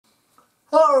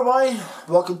Hello everybody,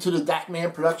 welcome to the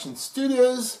Dakman Production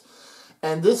Studios,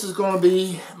 and this is going to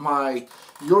be my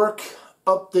York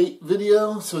update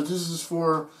video. So this is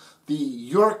for the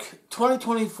York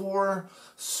 2024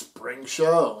 Spring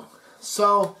Show.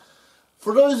 So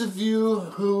for those of you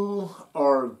who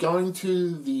are going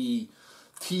to the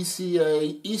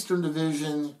TCA Eastern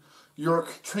Division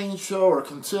York Train Show or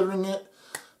considering it,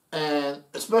 and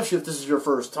especially if this is your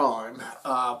first time,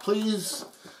 please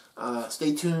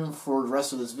stay tuned for the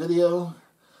rest of this video,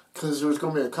 because there's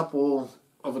going to be a couple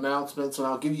of announcements and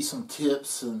I'll give you some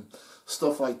tips and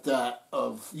stuff like that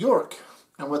of York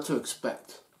and what to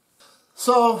expect.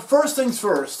 So first things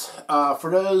first,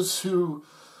 for those who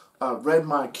read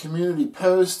my community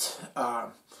post,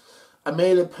 I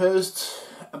made a post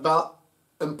about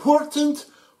important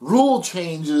rule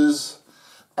changes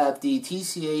at the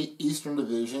TCA Eastern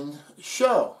Division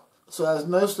show. So as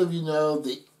most of you know,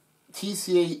 the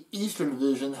TCA Eastern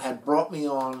Division had brought me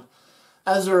on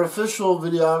as their official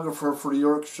videographer for the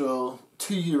York show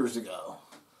 2 years ago.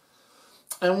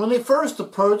 And when they first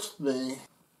approached me,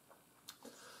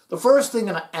 the first thing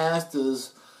I asked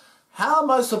is, how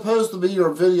am I supposed to be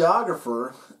your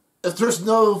videographer if there's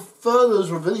no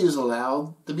photos or videos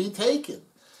allowed to be taken?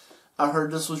 I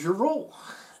heard this was your rule.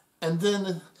 And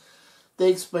then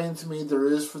they explained to me there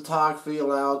is photography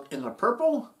allowed in the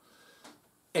purple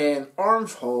and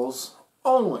orange holes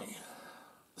only.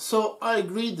 So I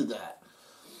agreed to that.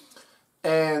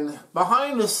 And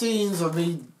behind the scenes of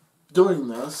me doing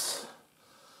this,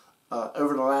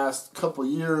 over the last couple of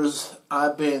years,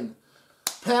 I've been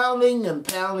pounding and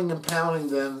pounding and pounding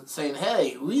them, saying,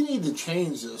 hey, we need to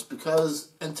change this,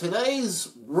 because in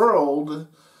today's world,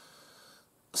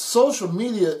 social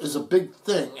media is a big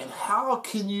thing. And how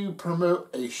can you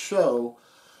promote a show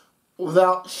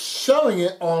without showing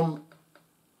it on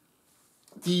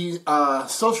the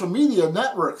social media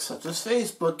networks such as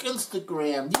Facebook,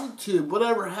 Instagram, YouTube,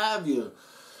 whatever have you?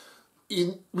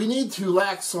 We need to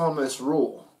lax on this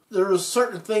rule. There are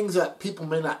certain things that people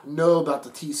may not know about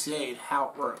the TCA and how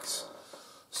it works.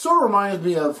 Sort of reminds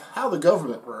me of how the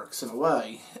government works in a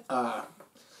way, in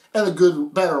a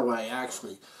good, better way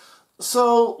actually.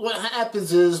 So what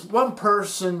happens is one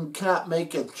person cannot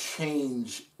make a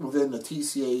change within the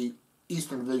TCA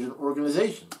Eastern Division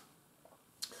organization.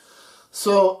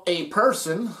 So a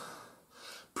person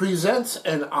presents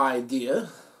an idea,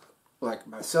 like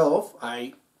myself.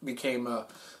 I became a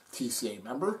TCA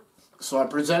member, so I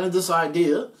presented this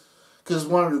idea, because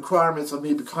one of the requirements of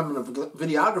me becoming a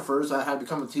videographer is I had to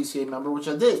become a TCA member, which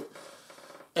I did.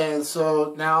 And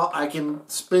so now I can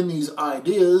spin these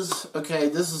ideas. Okay,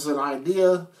 this is an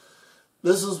idea.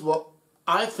 This is what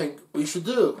I think we should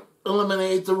do.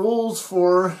 Eliminate the rules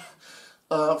for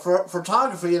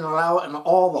photography and allow it in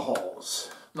all the halls,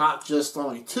 not just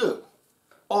only two,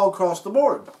 all across the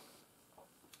board.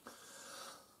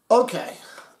 Okay,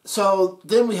 so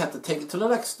then we have to take it to the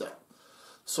next step.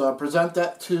 So I present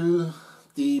that to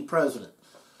the president.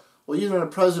 Well, even the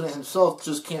president himself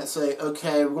just can't say,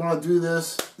 okay, we're going to do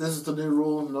this. This is the new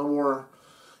rule. No more,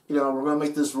 we're going to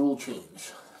make this rule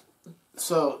change.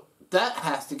 So that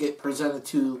has to get presented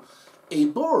to a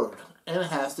board, and it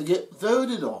has to get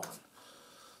voted on.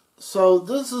 So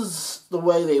this is the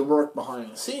way they work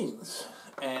behind the scenes.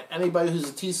 And anybody who's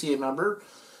a TCA member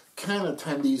can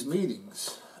attend these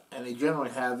meetings. And they generally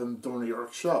have them during the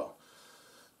York show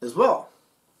as well.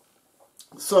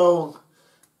 So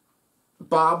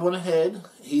Bob went ahead.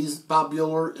 Bob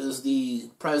Bueller is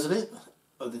the president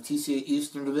of the TCA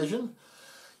Eastern Division.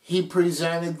 He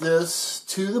presented this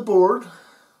to the board,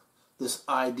 this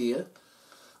idea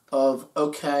of,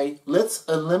 okay, let's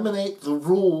eliminate the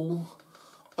rule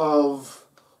of,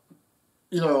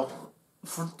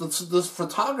 for this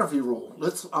photography rule.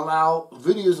 Let's allow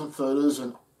videos and photos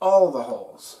in all the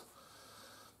halls.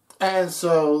 And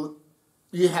so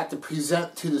you have to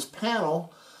present to this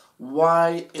panel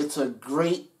why it's a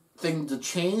great thing to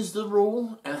change the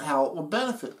rule and how it will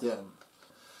benefit them.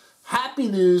 Happy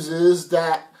news is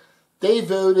that they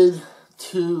voted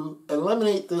to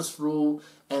eliminate this rule,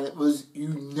 and it was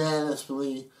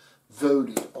unanimously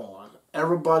voted on.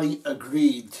 Everybody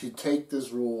agreed to take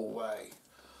this rule away.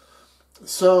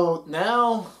 So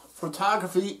now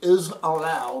photography is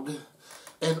allowed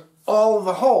in all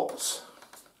the halls.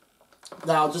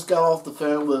 Now I just got off the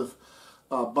phone with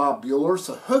Bob Bueller,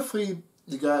 so hopefully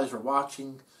you guys are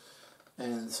watching,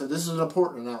 and so this is an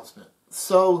important announcement.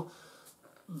 So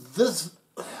the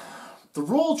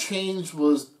rule change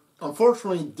was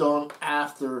unfortunately done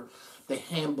after the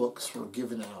handbooks were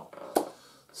given out.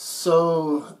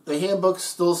 So the handbook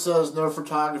still says no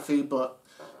photography, but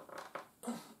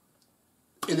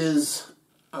it is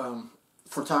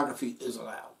photography is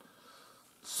allowed.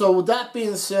 So with that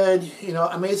being said, you know,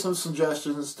 I made some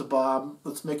suggestions to Bob.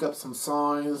 Let's make up some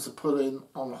signs to put in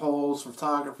on the hulls.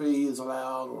 Photography is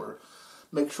allowed, or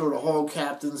make sure the hull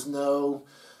captains know,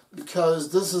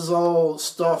 because this is all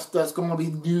stuff that's going to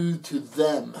be new to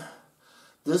them.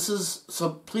 So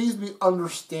please be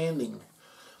understanding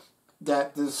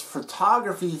that this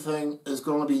photography thing is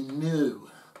going to be new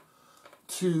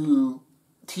to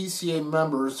TCA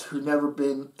members who've never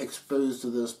been exposed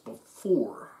to this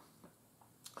before.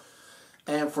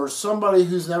 And for somebody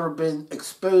who's never been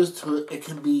exposed to it, it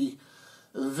can be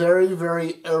very,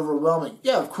 very overwhelming.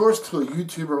 Yeah, of course, to a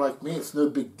YouTuber like me, it's no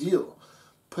big deal.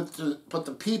 But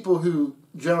the people who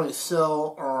generally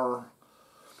sell are,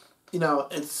 you know,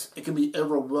 it can be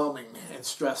overwhelming and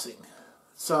stressing.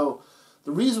 So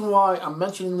the reason why I'm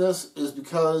mentioning this is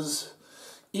because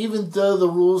even though the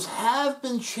rules have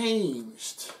been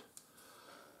changed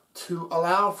to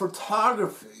allow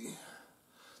photography,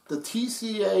 the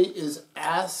TCA is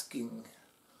asking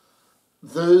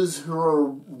those who are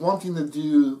wanting to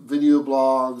do video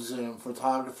blogs and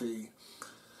photography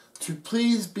to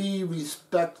please be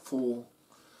respectful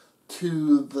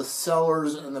to the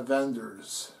sellers and the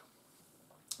vendors,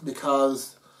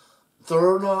 because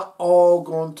they're not all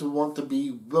going to want to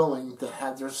be willing to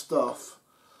have their stuff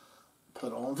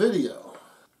put on video.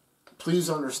 Please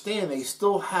understand, they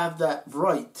still have that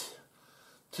right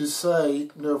to say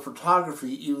no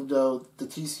photography, even though the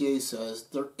TCA says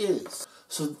there is.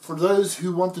 So for those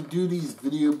who want to do these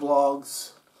video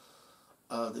blogs,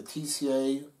 the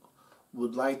TCA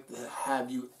would like to have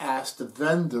you ask the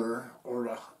vendor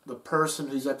or the person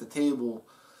who's at the table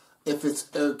if it's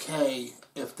okay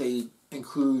if they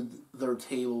include their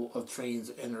table of trains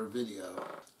in their video.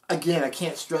 Again, I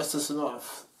can't stress this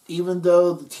enough. Even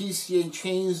though the TCA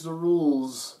changed the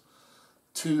rules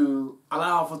to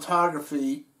allow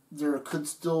photography, there could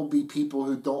still be people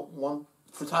who don't want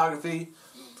photography,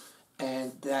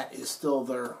 and that is still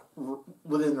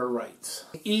within their rights.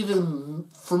 Even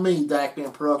for me,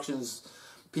 Dachman Productions,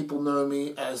 people know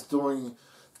me as doing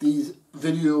these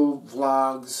video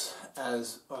vlogs,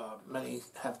 as many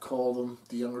have called them.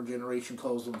 The younger generation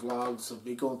calls them vlogs. Of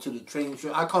me going to the train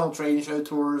show. I call them train show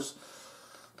tours.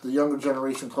 The younger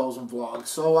generation calls them vlogs.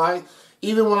 So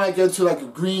even when I go to like a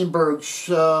Greenberg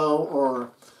show,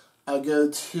 or I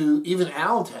go to even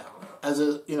Allentown, as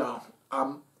a, you know,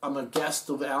 I'm a guest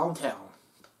of Allentown,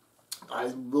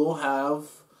 I will have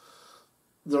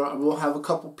a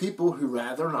couple people who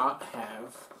rather not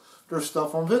have their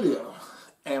stuff on video.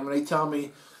 And when they tell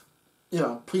me, you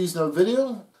know, please no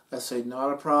video, I say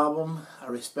not a problem. I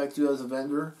respect you as a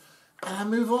vendor, and I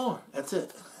move on. That's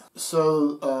it.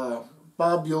 So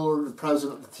Bob Bueller, the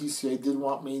president of the TCA, did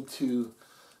want me to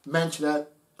mention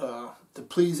that, to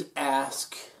please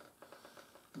ask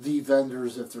the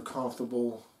vendors if they're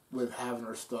comfortable with having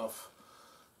their stuff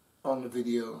on the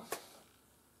video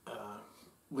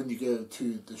when you go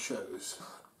to the shows.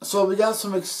 So we got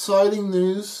some exciting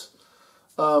news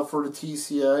for the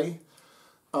TCA.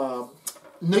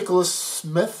 Nicholas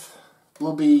Smith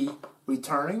will be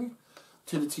returning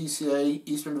to the TCA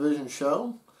Eastern Division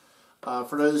show.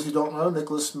 For those who don't know,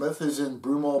 Nicholas Smith is in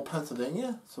Broomall,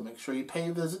 Pennsylvania, so make sure you pay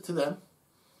a visit to them.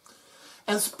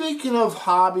 And speaking of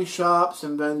hobby shops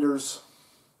and vendors,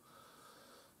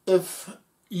 if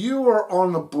you are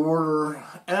on the border,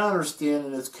 and I understand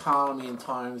in this economy and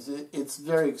times, it's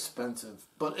very expensive,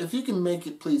 but if you can make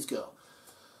it, please go.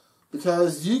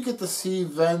 Because you get to see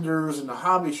vendors in the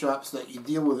hobby shops that you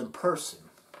deal with in person.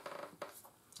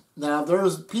 Now,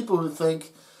 there's people who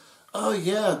think, oh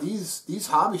yeah, these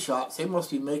hobby shops, they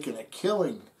must be making a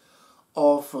killing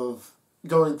off of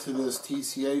going to this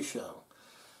TCA show.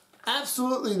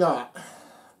 Absolutely not.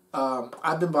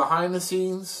 I've been behind the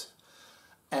scenes,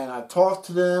 and I've talked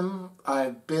to them.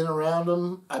 I've been around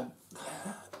them.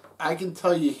 I can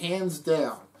tell you hands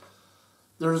down,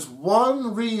 there's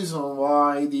one reason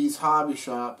why these hobby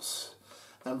shops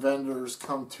and vendors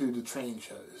come to the train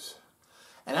shows.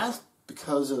 And that's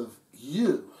because of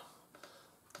you.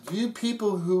 You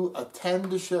people who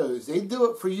attend the shows. They do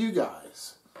it for you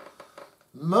guys.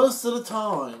 Most of the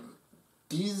time,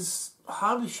 these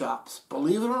hobby shops,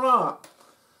 believe it or not,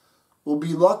 will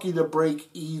be lucky to break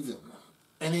even.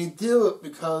 And they do it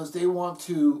because they want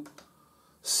to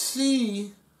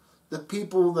see the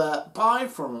people that buy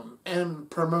from them and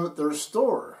promote their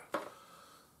store.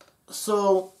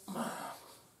 So,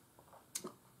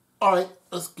 alright,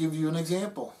 let's give you an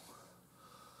example.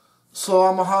 So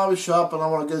I'm a hobby shop and I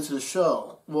want to go to the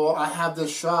show. Well, I have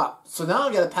this shop. So now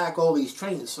I got to pack all these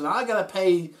trains. So now I got to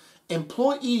pay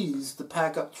employees to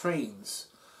pack up trains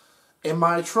in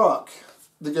my truck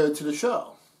to go to the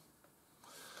show.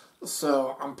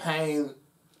 So I'm paying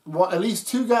at least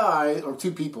two guys, or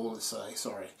two people, let's say,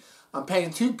 sorry. I'm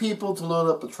paying two people to load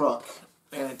up a truck,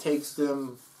 and it takes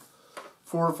them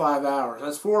 4 or 5 hours.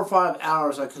 That's 4 or 5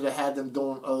 hours I could have had them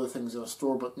doing other things in a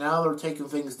store, but now they're taking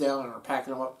things down and are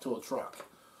packing them up to a truck.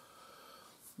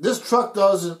 This truck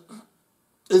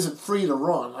isn't free to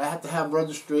run. I have to have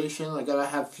registration. I gotta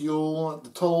have fuel, the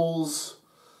tolls,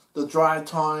 the drive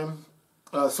time,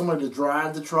 somebody to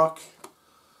drive the truck.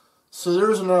 So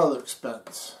there's another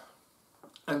expense.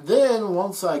 And then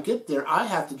once I get there, I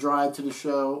have to drive to the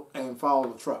show and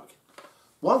follow the truck.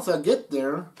 Once I get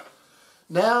there,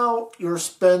 now you're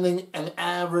spending an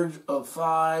average of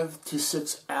 5 to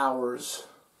 6 hours,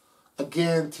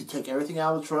 again, to take everything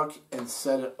out of the truck and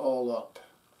set it all up.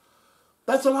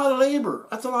 That's a lot of labor.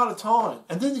 That's a lot of time.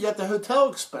 And then you got the hotel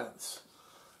expense.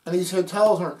 And these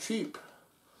hotels aren't cheap.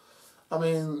 I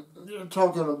mean, you're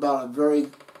talking about a very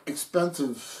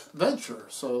expensive venture.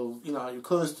 So, you know, you're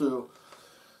close to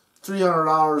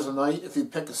 $300 a night if you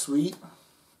pick a suite.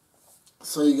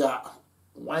 So you got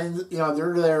Wednesday, you know,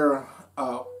 they're there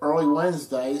early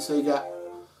Wednesday. So you got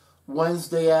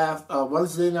Wednesday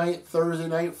night, Thursday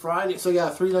night, Friday. So you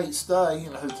got a 3-night stay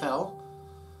in a hotel.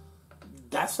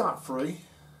 That's not free.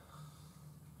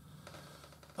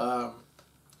 And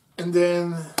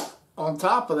then on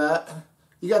top of that,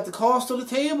 you got the cost of the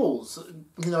tables.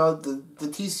 You know, the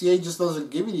TCA just doesn't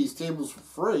give you these tables for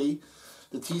free.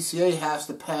 The TCA has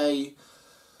to pay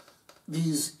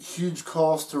these huge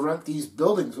costs to rent these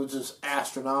buildings, which is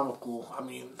astronomical. I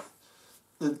mean,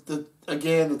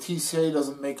 again, the TCA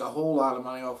doesn't make a whole lot of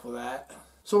money off of that.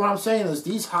 So what I'm saying is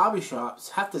these hobby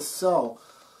shops have to sell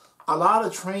a lot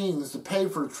of trains to pay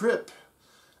for a trip,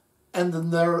 and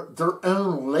then their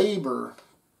own labor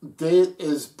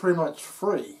is pretty much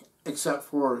free, except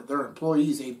for their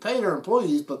employees. They pay their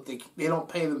employees, but they don't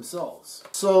pay themselves.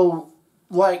 So,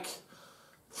 like,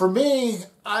 for me,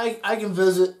 I can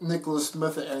visit Nicholas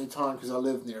Smith at any time because I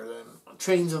live near them.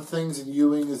 Trains of Things in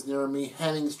Ewing is near me.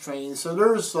 Henning's Trains. So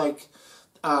there's like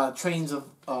trains of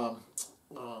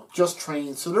Just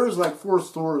Trains. So there's like 4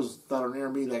 stores that are near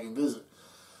me that I can visit.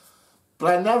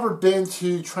 But I've never been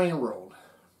to Train World.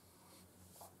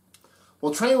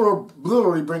 Well, Train World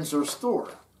literally brings their store.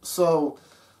 So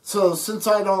since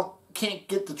I can't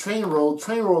get to Train World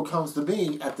comes to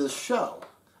me at this show.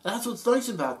 And that's what's nice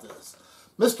about this.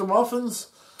 Mr. Muffins,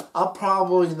 I'll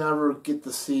probably never get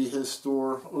to see his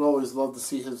store. I would always love to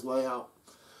see his layout.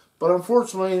 But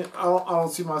unfortunately, I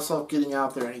don't see myself getting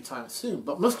out there anytime soon.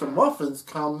 But Mr. Muffins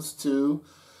comes to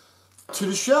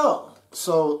the show.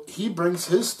 So he brings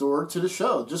his store to the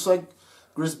show, just like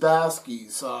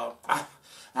Grzybowski's.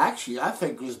 Actually, I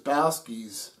think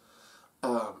Grzybowski's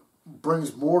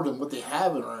brings more than what they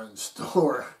have in their own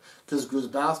store, because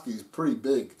Grzybowski's pretty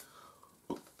big.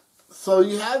 So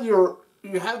you have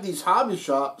these hobby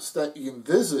shops that you can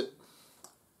visit,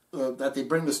 that they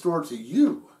bring the store to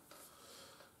you.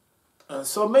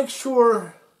 So make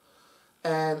sure,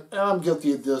 and I'm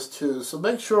guilty of this too, so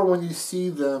make sure when you see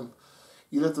them,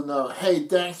 you let them know, hey,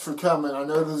 thanks for coming. I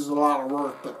know this is a lot of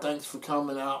work, but thanks for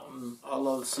coming out, and I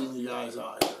love seeing you guys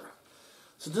out here.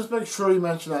 So just make sure you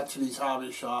mention that to these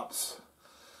hobby shops,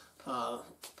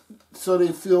 so they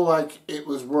feel like it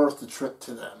was worth the trip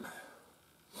to them.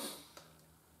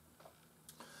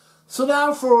 So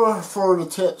now for the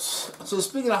tips. So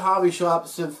speaking of hobby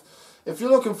shops, if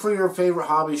you're looking for your favorite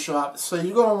hobby shop, so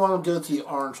you're going to want to go to the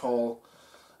Orange Hall,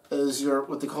 is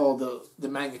what they call the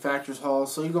manufacturer's hall.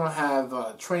 So you're going to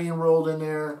have Train World in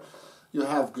there. You'll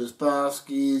have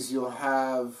Grzybowski's. You'll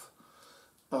have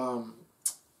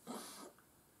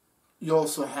you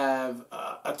also have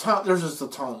a ton. There's just a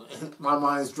ton. My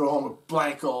mind's drawing a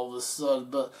blank all of a sudden,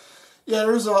 but yeah,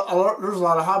 there's a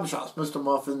lot of hobby shops. Mr.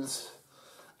 Muffins.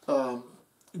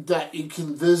 That you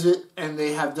can visit, and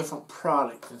they have different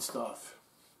products and stuff.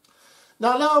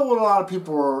 Now, I know what a lot of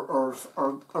people are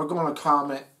going to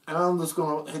comment, and I'm just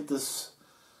going to hit this.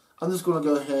 I'm just going to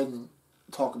go ahead and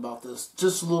talk about this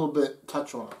just a little bit,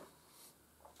 touch on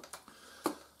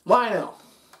it. Lionel.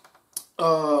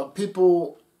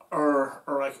 People are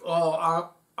like, oh,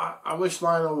 I wish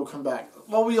Lionel would come back.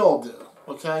 Well, we all do,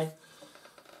 okay?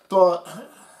 But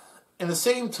in the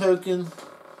same token,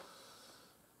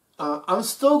 I'm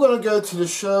still going to go to the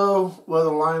show whether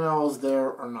Lionel is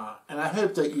there or not. And I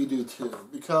hope that you do too.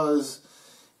 Because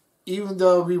even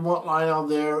though we want Lionel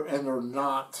there and they're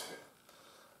not,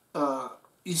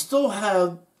 you still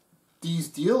have these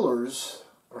dealers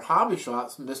or hobby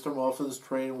shops, Mr. Muffins,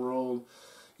 Train World.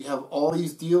 You have all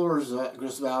these dealers at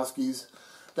Grzybowski's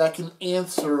that can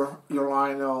answer your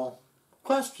Lionel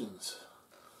questions.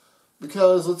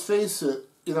 Because let's face it,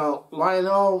 you know,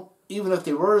 Lionel, even if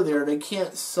they were there, they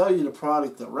can't sell you the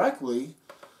product directly,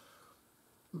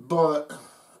 but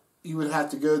you would have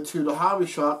to go to the hobby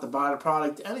shop to buy the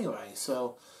product anyway.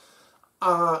 So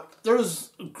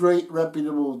there's great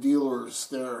reputable dealers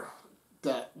there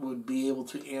that would be able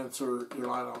to answer your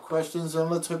line of questions, and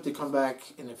let's hope they come back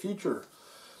in the future.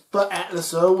 But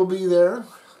Atlas O will be there.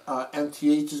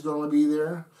 MTH is going to be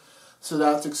there. So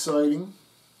that's exciting.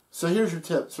 So here's your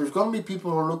tips. There's going to be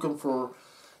people who are looking for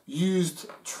used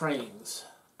trains.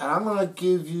 And I'm going to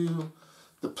give you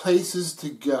the places to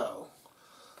go.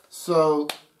 So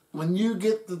when you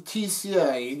get the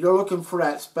TCA and you're looking for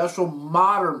that special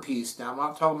modern piece, now I'm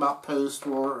not talking about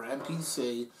post-war or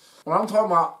MPC. When I'm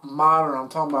talking about modern, I'm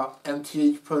talking about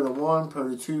MTH Proto 1,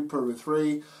 Proto 2, Proto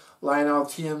 3, Lionel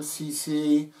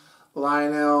TMCC,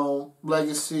 Lionel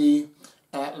Legacy,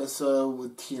 Atlas O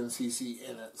with TMCC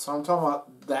in it. So I'm talking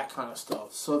about that kind of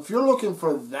stuff. So if you're looking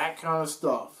for that kind of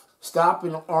stuff, stop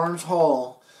in Orange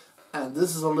Hall, and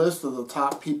this is a list of the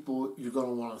top people you're going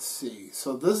to want to see.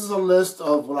 So this is a list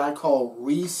of what I call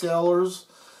resellers.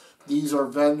 These are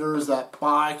vendors that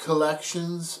buy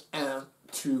collections and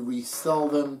to resell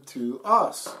them to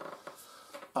us.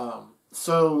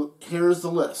 So here's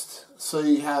the list. So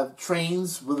you have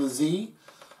trains with a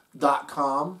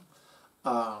Z.com,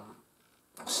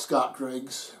 Scott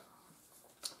Driggs.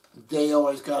 They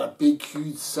always got a big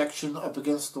huge section up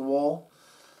against the wall,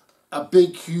 a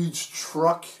big huge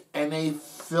truck, and they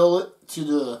fill it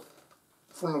to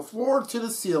from the floor to the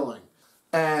ceiling.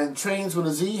 And Trains with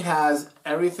a Z has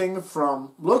everything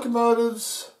from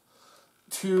locomotives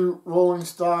to rolling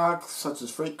stock, such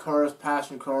as freight cars,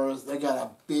 passenger cars. They got a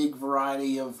big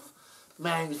variety of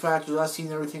manufacturers. I've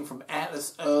seen everything from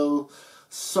Atlas O,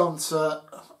 Sunset,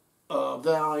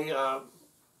 Valley,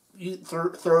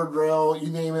 Third Rail, you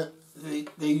name it,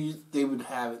 they would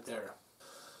have it there.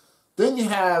 Then you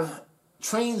have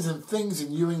Trains and Things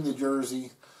in Ewing, New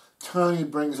Jersey. Tony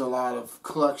brings a lot of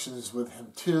collections with him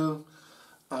too.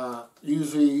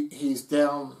 Usually he's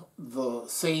down the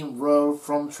same row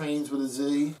from Trains with a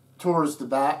Z towards the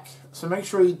back. So make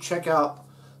sure you check out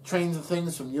Trains and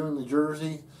Things from Ewing, New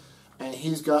Jersey. And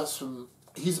he's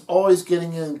always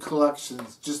getting in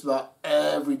collections just about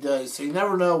every day. So you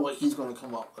never know what he's going to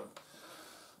come up with.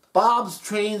 Bob's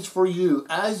Trains for You.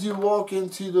 As you walk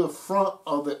into the front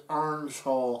of the Orange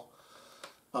Hall,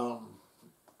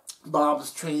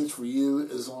 Bob's Trains for You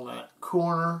is on that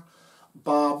corner.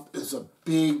 Bob is a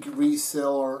big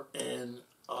reseller in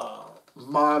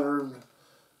modern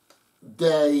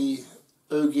day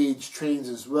O-gauge trains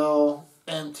as well.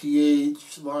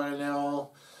 MTH,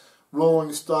 Lionel,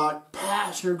 rolling stock,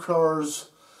 passenger cars.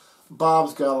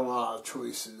 Bob's got a lot of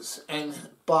choices, and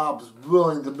Bob's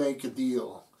willing to make a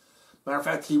deal. Matter of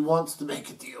fact, he wants to make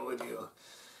a deal with you.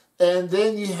 And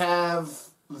then you have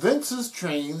Vince's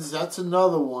Trains. That's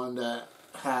another one that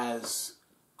has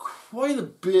quite a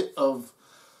bit of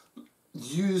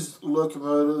used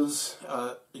locomotives,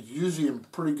 usually in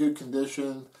pretty good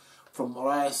condition from what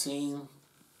I've seen.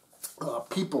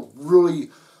 People really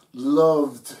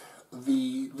loved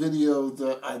the video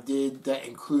that I did that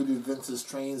included Vince's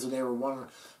Trains, and they were wondering,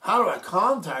 how do I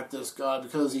contact this guy,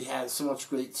 because he had so much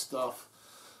great stuff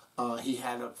he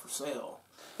had up for sale.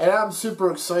 And I'm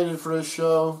super excited for this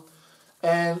show.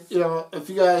 And, you know, if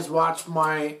you guys watch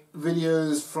my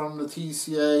videos from the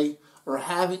TCA or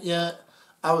haven't yet,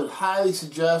 I would highly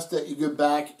suggest that you go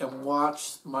back and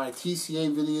watch my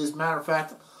TCA videos. Matter of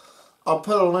fact, I'll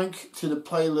put a link to the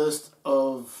playlist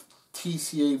of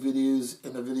TCA videos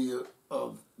in the video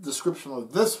of description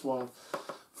of this one.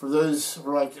 For those who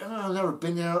are like, oh, I've never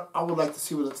been there, I would like to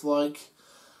see what it's like.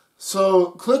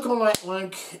 So click on that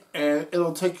link and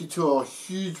it'll take you to a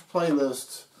huge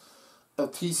playlist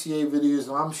of TCA videos.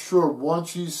 And I'm sure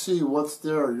once you see what's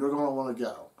there, you're going to want to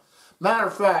go. Matter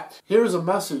of fact, here's a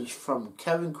message from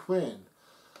Kevin Quinn,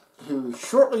 who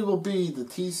shortly will be the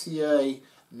TCA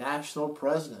National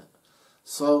President.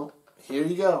 So, here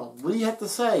you go. What do you have to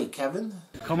say, Kevin?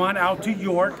 Come on out to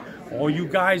York. All you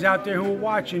guys out there who are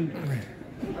watching,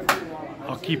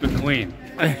 I'll keep it clean.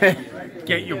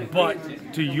 Get your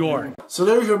butt to York. So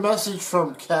there's your message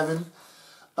from Kevin.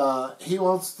 He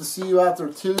wants to see you out there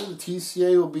too. The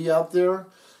TCA will be out there.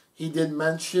 He did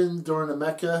mention during the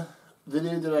Mecca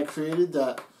video that I created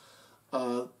that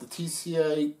the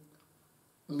TCA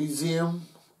Museum,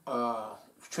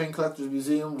 Train Collectors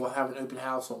Museum, will have an open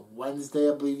house on Wednesday,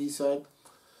 I believe he said.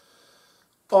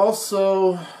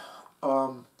 Also,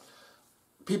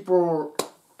 people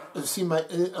who see my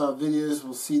videos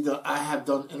will see that I have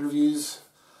done interviews.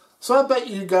 So I bet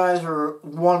you guys are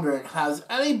wondering, has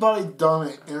anybody done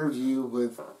an interview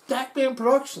with Deckman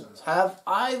Productions? Have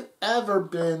I ever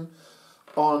been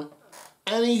on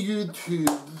any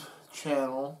YouTube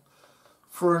channel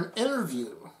for an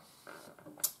interview?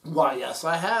 Why, yes,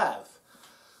 I have.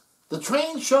 The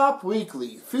Train Shop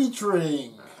Weekly,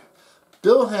 featuring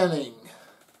Bill Henning,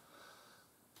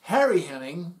 Harry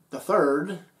Henning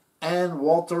III, and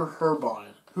Walter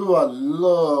Herbine, who I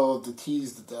love to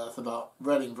tease to death about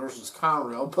Reading versus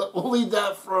Conrail, but we'll leave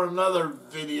that for another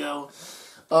video.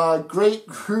 Great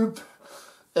group.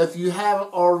 If you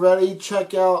haven't already,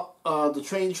 check out the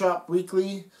Train Shop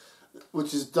Weekly,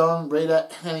 which is done right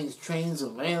at Henning's Trains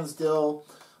in Lansdale,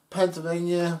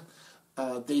 Pennsylvania.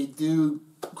 They do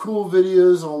cool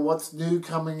videos on what's new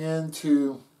coming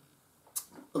into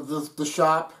the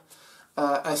shop.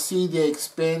 I see they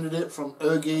expanded it from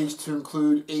O gauge to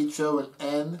include HO and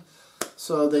N,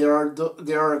 so they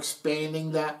are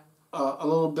expanding that a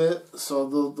little bit.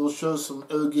 So they'll show some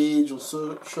O gauge, they'll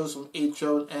show some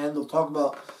HO and N. They'll talk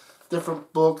about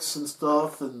different books and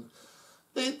stuff, and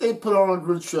they put on a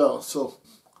good show. So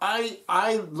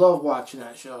I love watching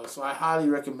that show, so I highly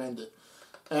recommend it.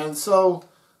 And so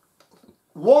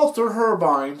Walter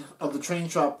Herbine of the Train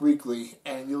Shop Weekly,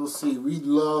 and you'll see we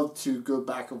love to go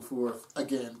back and forth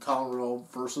again, Conrail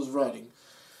versus Reading.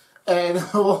 And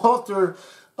Walter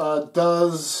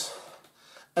does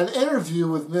an interview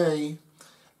with me,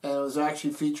 and it was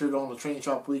actually featured on the Train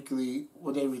Shop Weekly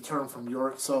when they returned from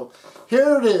York. So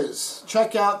here it is.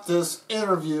 Check out this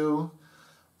interview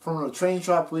from the Train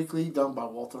Shop Weekly done by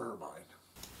Walter Herbine.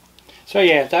 So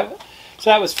yeah, that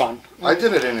was fun. I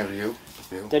did an interview.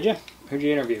 Did you? Who'd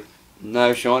you interview?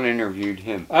 No, Sean interviewed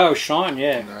him. Oh, Sean,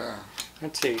 yeah. Yeah.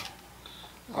 Let's see.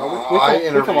 I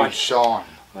interviewed Sean.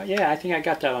 Yeah, I think I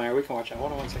got that on there. We can watch that.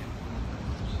 Hold on one second.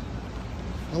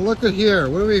 Well, look at here.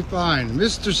 What do we find?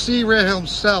 Mr. C-Rail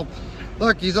himself.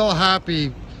 Look, he's all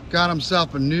happy. Got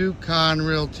himself a new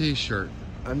Conrail t-shirt.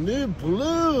 A new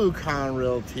blue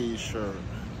Conrail t-shirt.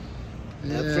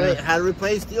 Yeah. That's right. Had to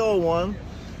replace the old one.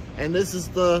 And this is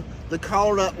the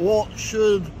color that Walt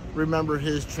should remember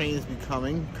his trains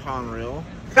becoming, Conrail.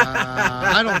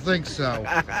 I don't think so.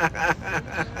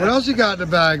 What else you got in the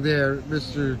bag there,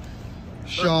 Mr.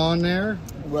 Sean there?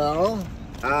 Well,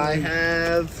 I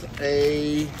have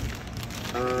a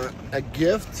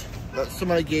gift that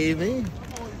somebody gave me.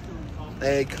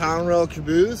 A Conrail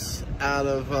caboose out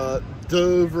of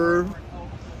Dover,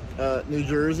 New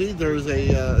Jersey. There's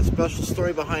a special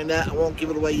story behind that. I won't give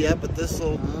it away yet, but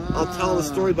I'll tell the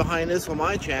story behind this on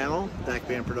my channel,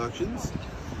 Dackman Productions.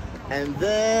 And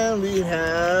then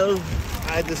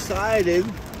I decided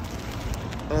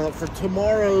for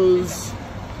tomorrow's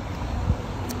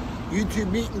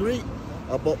YouTube meet and greet,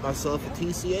 I bought myself a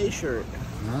TCA shirt.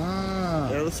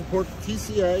 To support the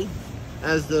TCA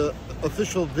as the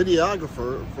official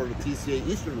videographer for the TCA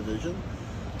Eastern Division.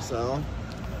 So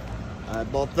I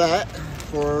bought that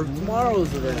for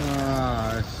tomorrow's event.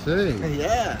 I see.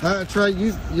 Yeah. That's right.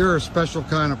 You're a special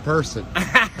kind of person.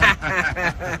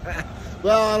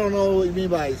 Well, I don't know what you mean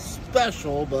by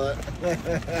special, but...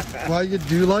 Well, you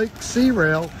do like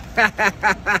C-Rail.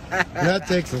 That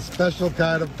takes a special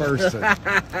kind of person.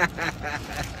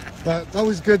 But it's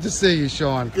always good to see you,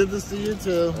 Sean. Good to see you,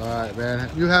 too. All right, man.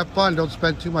 You have fun. Don't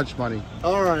spend too much money.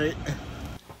 All right.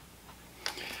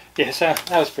 Yes, that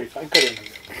was pretty fun. Good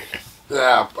interview.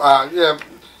 Yeah.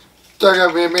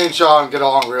 Me and Sean get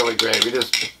along really great. We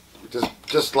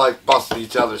just like busting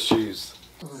each other's shoes.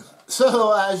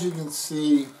 So, as you can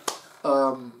see,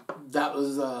 that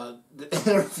was the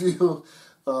interview.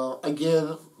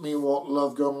 Again, me and Walt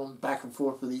love going back and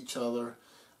forth with each other.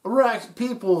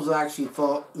 People have actually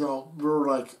thought, we're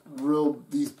like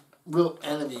these real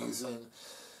enemies. And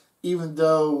even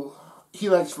though he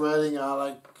likes Reading, I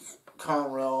like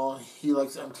Conrail, he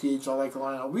likes MTH, I like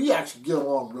Lionel, we actually get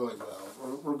along really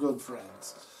well. We're good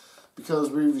friends because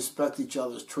we respect each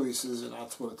other's choices, and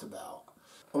that's what it's about.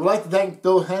 I would like to thank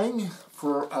Bill Henning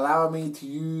for allowing me to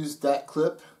use that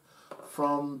clip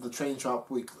from the Train Shop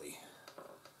Weekly.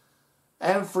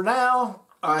 And for now,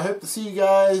 I hope to see you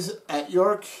guys at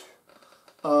York.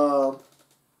 I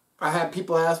had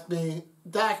people ask me,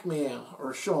 Dackman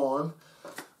or Sean,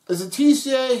 is the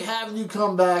TCA having you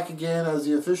come back again as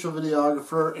the official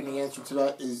videographer? And the answer to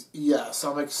that is yes.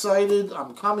 I'm excited.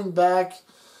 I'm coming back.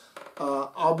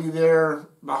 I'll be there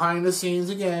behind the scenes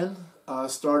again.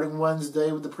 Starting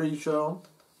Wednesday with the pre-show.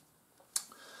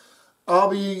 I'll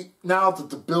be, now that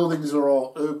the buildings are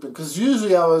all open, because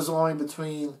usually I was only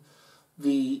between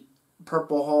the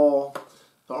Purple Hall,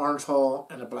 the Orange Hall,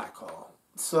 and the Black Hall.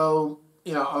 So,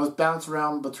 I was bouncing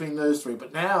around between those three,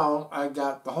 but now I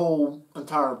got the whole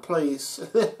entire place.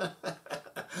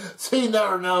 So you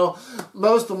never know.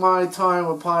 Most of my time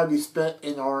will probably be spent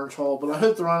in the Orange Hall, but I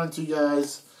hope to run into you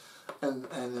guys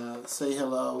and say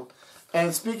hello.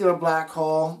 And speaking of Black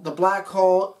Hall, the Black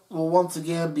Hall will once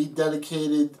again be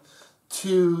dedicated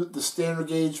to the standard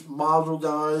gauge module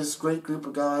guys. Great group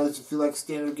of guys. If you like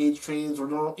standard gauge trains or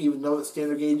don't even know what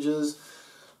standard gauge is,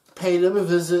 pay them a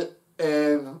visit.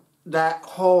 And that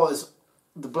hall is,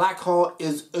 the Black Hall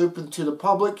is open to the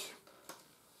public.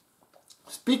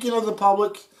 Speaking of the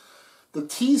public, the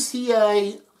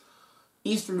TCA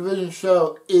Eastern Division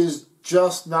show is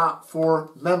just not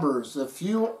for members. If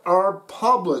you are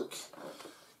public,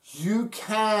 you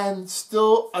can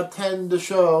still attend the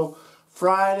show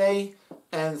Friday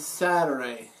and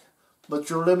Saturday, but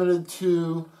you're limited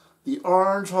to the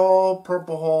Orange Hall,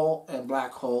 Purple Hall, and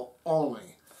Black Hall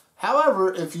only.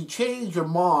 However, if you change your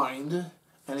mind,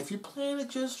 and if you plan it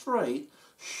just right,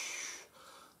 shh,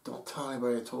 don't tell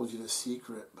anybody I told you the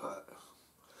secret, but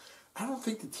I don't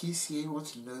think the TCA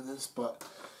wants you to know this, but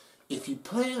if you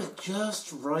plan it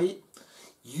just right,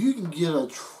 you can get a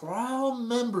trial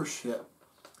membership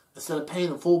instead of paying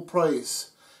the full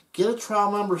price. Get a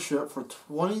trial membership for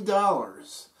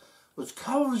 $20, which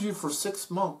covers you for 6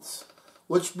 months.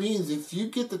 Which means if you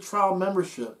get the trial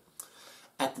membership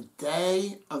at the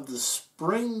day of the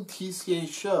spring TCA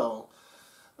show,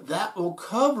 that will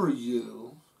cover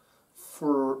you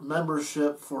for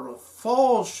membership for the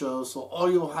fall show. So all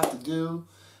you'll have to do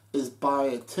is buy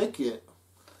a ticket,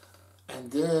 and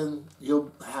then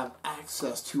you'll have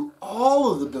access to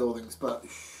all of the buildings. But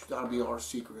shh, that'll be our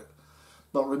secret.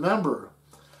 But remember,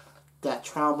 that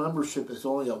trial membership is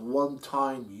only a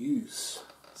one-time use.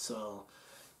 So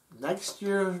next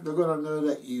year, they're going to know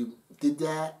that you did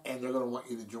that, and they're going to want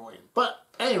you to join. But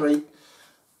at any rate,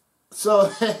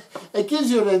 so it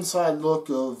gives you an inside look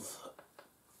of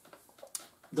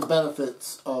the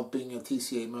benefits of being a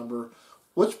TCA member,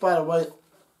 which, by the way,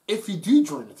 if you do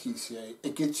join the TCA,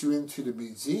 it gets you into the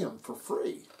museum for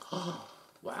free.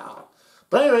 Wow.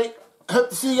 But anyway, I hope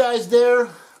to see you guys there.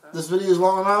 This video is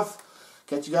long enough.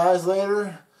 Catch you guys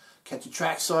later. Catch you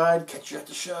trackside. Catch you at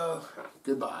the show.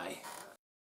 Goodbye.